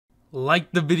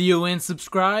Like the video and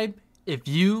subscribe if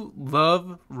you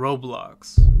love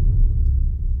Roblox.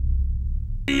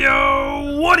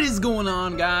 Yo, what is going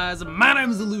on, guys? My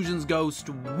name is Illusions Ghost.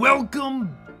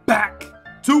 Welcome back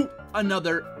to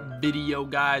another video,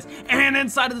 guys. And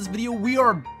inside of this video, we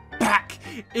are back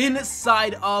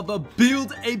inside of a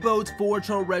build a boat for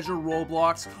treasure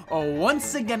Roblox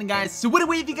once again, guys. So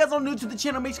anyway, if you guys are new to the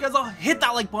channel, make sure you guys all hit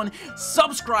that like button,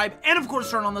 subscribe, and of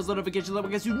course turn on those notifications so you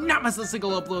guys do not miss a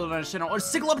single upload on our channel or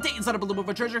single update inside of a little bit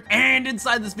of treasure. And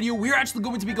inside this video, we're actually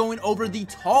going to be going over the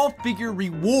tall figure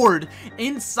reward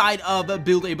inside of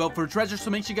build a boat for treasure. So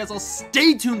make sure you guys all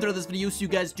stay tuned through this video so you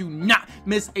guys do not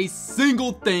miss a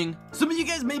single thing. Some of you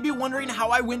guys may be wondering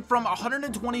how I went from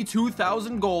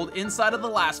 122,000 gold inside of the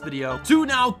last video to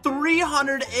now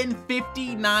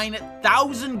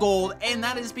 359,000 gold, and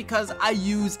that is because I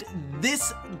used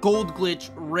this gold glitch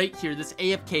right here, this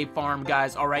AFK farm,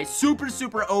 guys. All right, super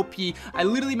OP. I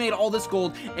literally made all this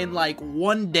gold in like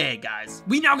one day, guys.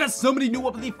 We now got somebody new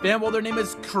up in the fan wall. Their name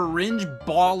is Cringe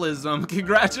Ballism.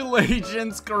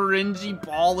 Congratulations, Cringy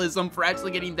Ballism, for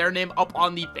actually getting their name up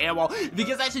on the fan wall. If you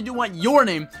guys actually do want your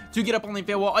name to get up on the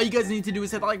fan wall, all you guys need to do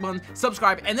is hit the like button,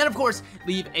 subscribe, and then of course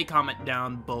leave a comment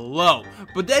down below.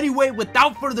 But anyway,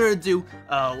 without further ado,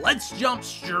 let's jump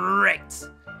straight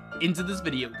into this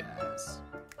video, guys.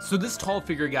 So this tall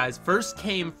figure, guys, first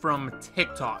came from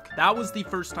TikTok. That was the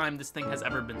first time this thing has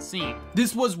ever been seen.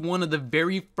 This was one of the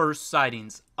very first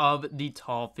sightings of the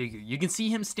tall figure. You can see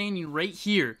him standing right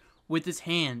here with his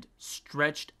hand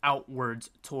stretched outwards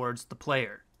towards the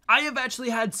player. I have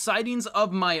actually had sightings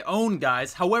of my own,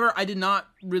 guys. However, I did not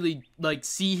really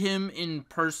see him in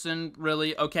person,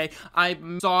 really. Okay, I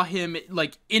saw him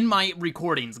in my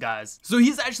recordings, guys. So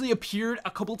he's actually appeared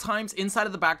a couple times inside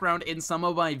of the background in some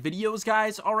of my videos,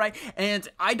 guys. All right, and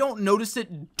I don't notice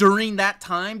it during that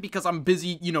time because I'm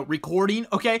busy, recording.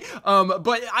 Okay,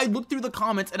 but I look through the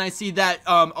comments and I see that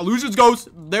Illusions Ghost,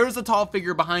 there's a tall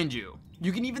figure behind you.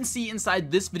 You can even see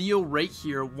inside this video right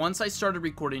here, once I started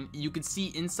recording, you could see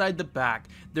inside the back,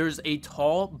 there's a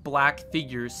tall black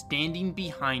figure standing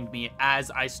behind me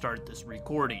as I start this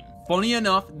recording. Funny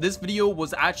enough, this video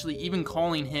was actually even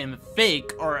calling him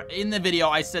fake, or in the video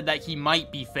I said that he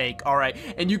might be fake, alright,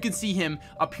 and you can see him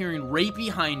appearing right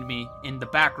behind me in the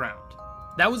background.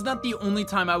 That was not the only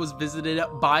time I was visited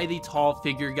by the tall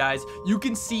figure, guys. You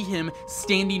can see him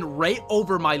standing right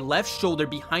over my left shoulder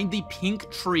behind the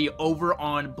pink tree over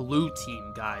on blue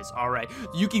team, guys. All right,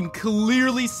 you can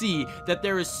clearly see that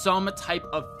there is some type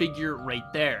of figure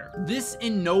right there. This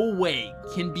in no way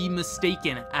can be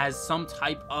mistaken as some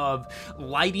type of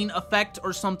lighting effect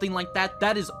or something like that.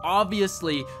 That is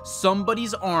obviously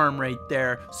somebody's arm right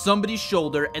there, somebody's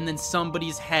shoulder, and then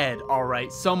somebody's head. All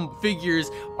right, some figure's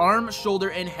arm, shoulder,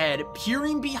 and head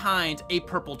peering behind a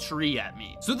purple tree at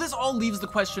me. So this all leaves the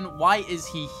question, why is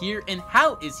he here and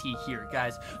how is he here,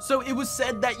 guys? So it was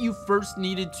said that you first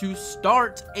needed to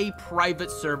start a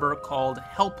private server called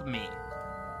Help Me.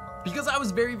 Because I was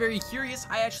very curious,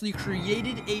 I actually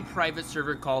created a private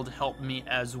server called Help Me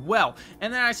as well.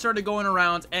 And then I started going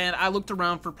around and I looked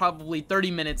around for probably 30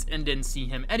 minutes and didn't see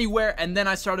him anywhere. And then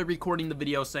I started recording the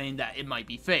video saying that it might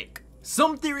be fake.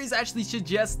 Some theories actually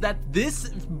suggest that this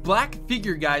black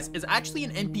figure, guys, is actually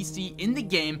an NPC in the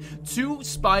game to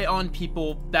spy on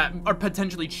people that are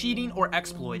potentially cheating or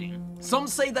exploiting. Some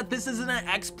say that this isn't an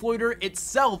exploiter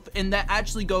itself and that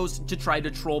actually goes to try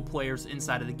to troll players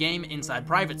inside of the game, inside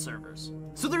private servers.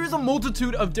 So there is a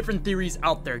multitude of different theories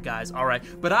out there, guys, alright?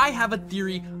 But I have a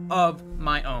theory of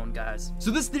my own, guys. So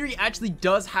this theory actually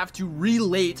does have to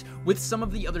relate with some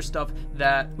of the other stuff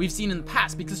that we've seen in the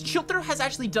past, because Chilter has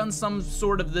actually done some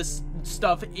sort of this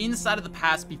stuff inside of the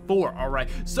past before, alright?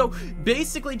 So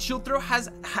basically Chilter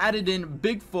has added in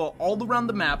Bigfoot all around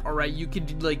the map, alright? You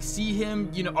could see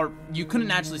him, or you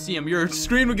couldn't actually see him. Your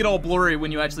screen would get all blurry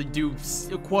when you actually do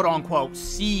quote unquote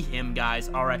see him, guys,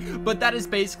 alright? But that is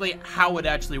basically how it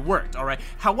actually worked, alright?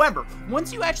 However,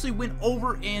 once you actually went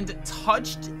over and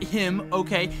touched him,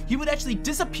 okay, he would actually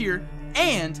disappear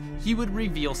and he would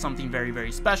reveal something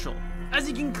very special. As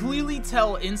you can clearly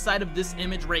tell inside of this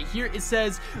image right here, it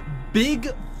says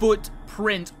Bigfoot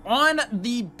print on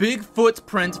the Bigfoot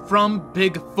print from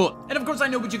Bigfoot. And of course, I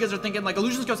know what you guys are thinking,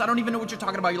 Illusions Ghost, I don't even know what you're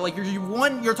talking about.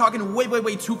 You're talking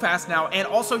way too fast now. And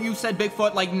also you said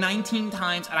Bigfoot 19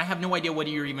 times and I have no idea what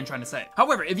you're even trying to say.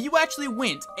 However, if you actually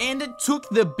went and took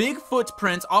the Bigfoot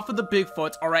print off of the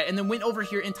Bigfoot, all right, and then went over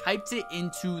here and typed it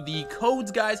into the codes,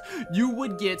 guys, you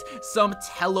would get some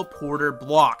teleporter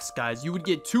blocks, guys. You would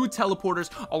get 2 teleporters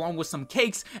along with some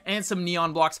cakes and some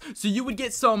neon blocks. So you would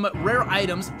get some rare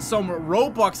items, some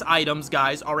Roblox items,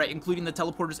 guys, all right, including the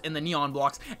teleporters and the neon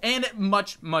blocks, and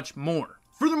much, much more.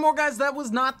 Furthermore, guys, that was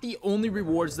not the only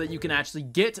rewards that you can actually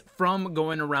get from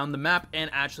going around the map and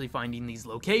actually finding these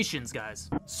locations, guys.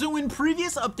 So in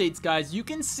previous updates, guys, you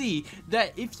can see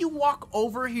that if you walk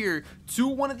over here to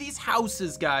one of these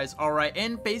houses, guys, all right,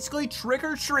 and basically trick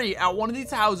or treat at one of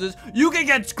these houses, you can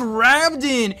get grabbed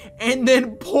in and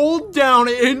then pulled down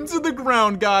into the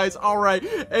ground, guys, all right,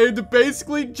 and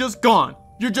basically just gone.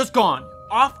 You're just gone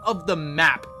off of the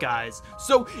map, guys.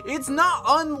 So it's not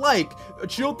unlike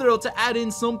Chill Thrill to add in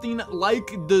something like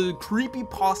the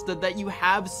creepypasta that you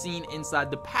have seen inside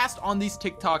the past on these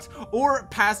TikToks or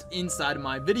past inside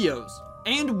my videos.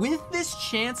 And with this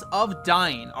chance of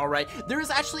dying, all right, there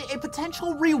is actually a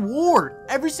potential reward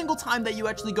every single time that you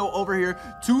actually go over here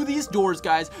to these doors,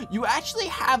 guys. You actually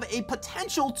have a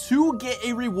potential to get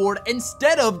a reward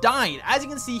instead of dying. As you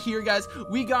can see here, guys,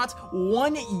 we got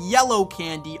 1 yellow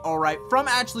candy, all right, from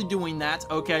actually doing that,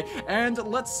 okay? And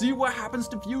let's see what happens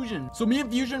to Fusion. So me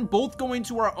and Fusion both going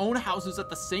to our own houses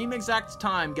at the same exact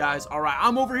time, guys, all right?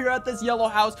 I'm over here at this yellow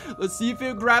house. Let's see if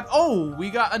it grabs. Oh, we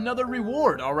got another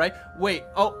reward, all right? Wait,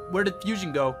 oh, where did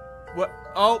Fusion go? What?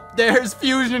 Oh, there's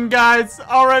Fusion, guys.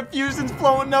 All right, Fusion's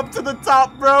floating up to the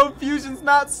top, bro. Fusion's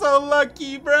not so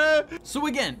lucky, bro. So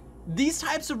again, these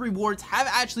types of rewards have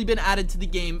actually been added to the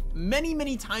game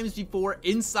many times before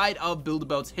inside of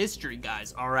Build-A-Boat's history,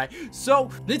 guys, all right? So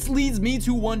this leads me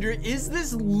to wonder, is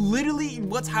this literally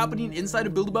what's happening inside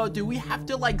of Build-A-Boat? Do we have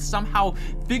to like somehow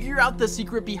figure out the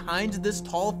secret behind this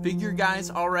tall figure, guys,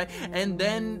 all right? And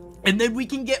then we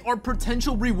can get our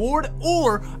potential reward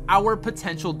or our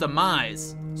potential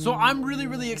demise. So I'm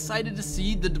really excited to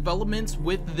see the developments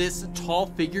with this tall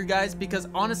figure, guys, because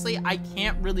honestly, I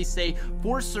can't really say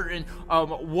for certain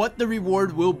what the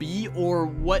reward will be or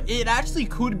what it actually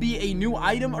could be a new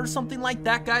item or something like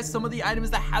that, guys. Some of the items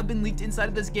that have been leaked inside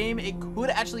of this game, it could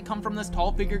actually come from this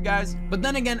tall figure, guys. But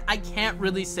then again, I can't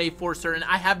really say for certain.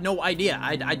 I have no idea.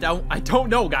 I don't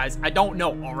know, guys. I don't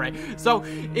know, all right? So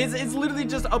it's literally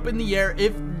just up in the air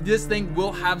if this thing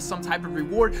will have some type of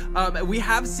reward. We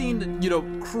have seen, you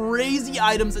know, crazy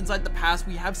items inside the past.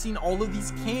 We have seen all of these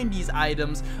candies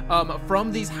items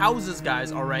from these houses,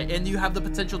 guys, all right? And you have the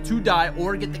potential to die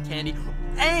or get the candy.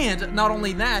 And not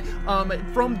only that,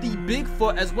 from the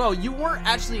Bigfoot as well, you weren't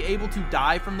actually able to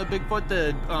die from the Bigfoot.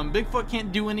 The Bigfoot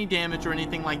can't do any damage or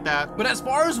anything like that. But as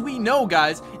far as we know,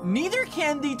 guys, neither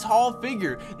can the tall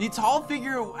figure. The tall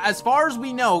figure, as far as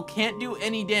we know, can't do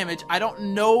any damage. I don't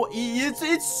know.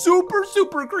 It's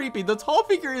super creepy. The tall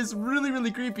figure is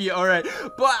really creepy, all right?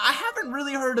 But I haven't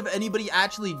really heard of anybody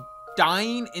actually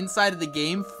dying inside of the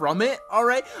game from it, all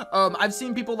right? I've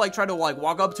seen people like try to like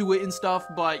walk up to it and stuff,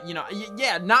 but you know,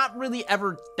 yeah, not really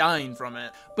ever dying from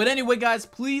it. But anyway, guys,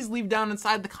 please leave down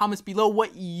inside the comments below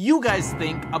what you guys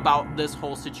think about this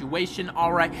whole situation,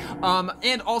 all right?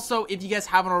 And also, if you guys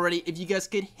haven't already, if you guys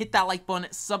could hit that like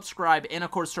button, subscribe, and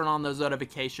of course turn on those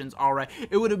notifications, all right?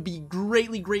 It would be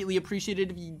greatly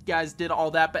appreciated if you guys did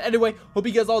all that. But anyway, hope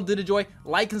you guys all did enjoy.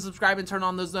 Like and subscribe and turn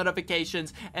on those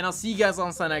notifications, and I'll see you guys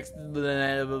on the next.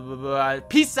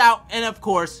 Peace out, and of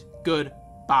course,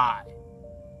 goodbye.